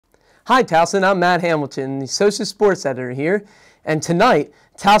Hi Towson, I'm Matt Hamilton, the Social Sports Editor here, and tonight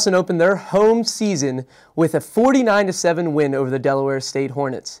Towson opened their home season with a 49-7 win over the Delaware State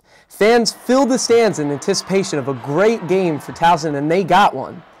Hornets. Fans filled the stands in anticipation of a great game for Towson, and they got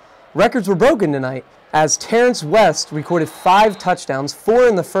one. Records were broken tonight as Terrence West recorded 5 touchdowns, 4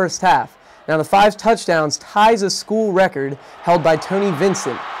 in the first half. Now the 5 touchdowns ties a school record held by Tony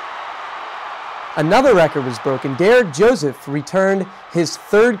Vincent. Another record was broken. Derek Joseph returned his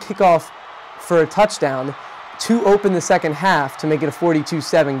 3rd kickoff for a touchdown to open the second half to make it a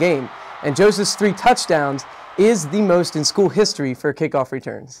 42-7 game. And Joseph's 3 touchdowns is the most in school history for kickoff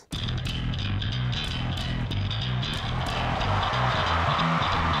returns.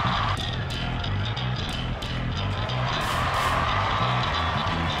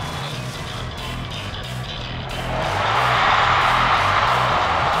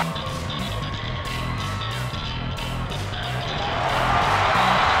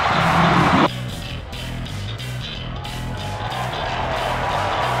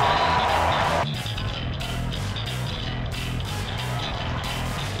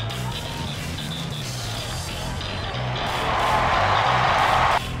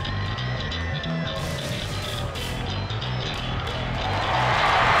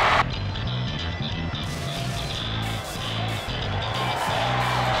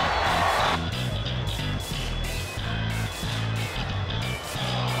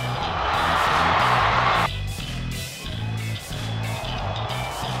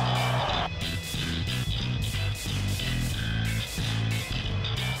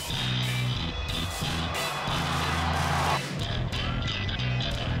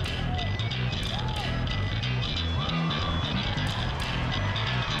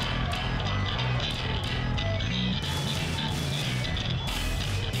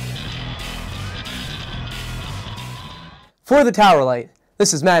 For the Tower Light,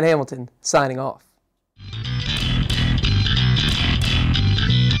 this is Matt Hamilton signing off.